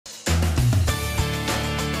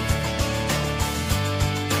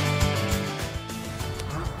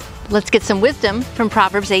Let's get some wisdom from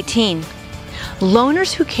Proverbs 18.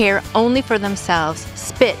 Loners who care only for themselves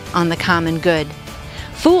spit on the common good.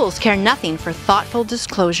 Fools care nothing for thoughtful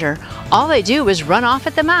disclosure. All they do is run off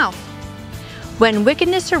at the mouth. When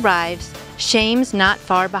wickedness arrives, shame's not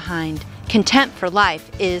far behind. Contempt for life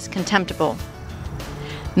is contemptible.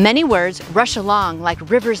 Many words rush along like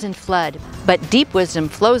rivers in flood, but deep wisdom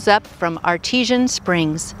flows up from artesian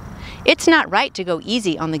springs. It's not right to go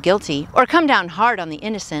easy on the guilty or come down hard on the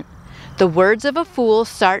innocent. The words of a fool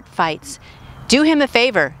start fights. Do him a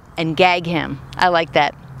favor and gag him. I like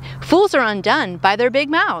that. Fools are undone by their big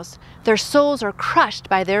mouths. Their souls are crushed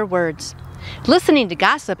by their words. Listening to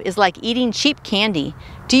gossip is like eating cheap candy.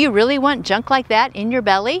 Do you really want junk like that in your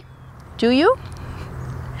belly? Do you?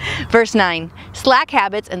 Verse 9, slack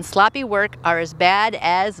habits and sloppy work are as bad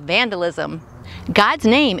as vandalism. God's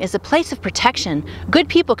name is a place of protection. Good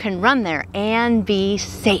people can run there and be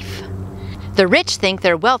safe. The rich think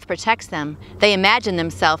their wealth protects them. They imagine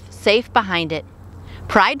themselves safe behind it.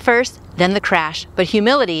 Pride first, then the crash, but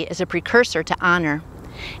humility is a precursor to honor.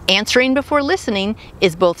 Answering before listening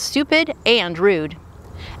is both stupid and rude.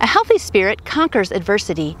 A healthy spirit conquers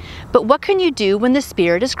adversity, but what can you do when the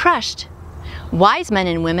spirit is crushed? Wise men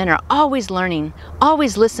and women are always learning,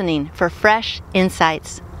 always listening for fresh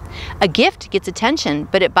insights. A gift gets attention,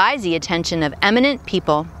 but it buys the attention of eminent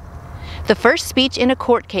people. The first speech in a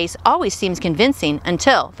court case always seems convincing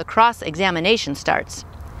until the cross-examination starts.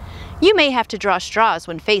 You may have to draw straws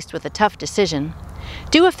when faced with a tough decision.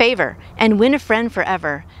 Do a favor and win a friend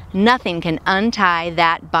forever. Nothing can untie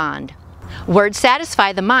that bond. Words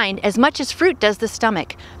satisfy the mind as much as fruit does the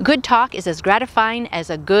stomach. Good talk is as gratifying as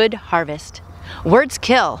a good harvest. Words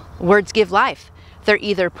kill, words give life. They're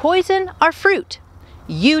either poison or fruit.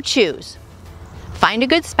 You choose. Find a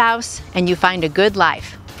good spouse and you find a good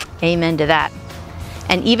life. Amen to that.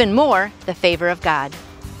 And even more, the favor of God.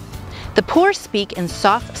 The poor speak in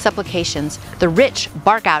soft supplications. The rich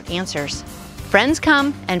bark out answers. Friends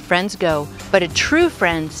come and friends go, but a true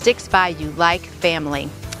friend sticks by you like family.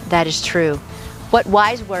 That is true. What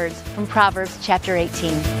wise words from Proverbs Chapter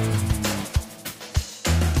 18.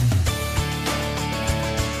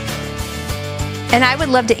 And I would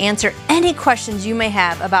love to answer any questions you may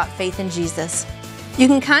have about faith in Jesus. You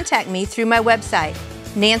can contact me through my website,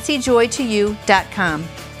 nancyjoytoyou.com.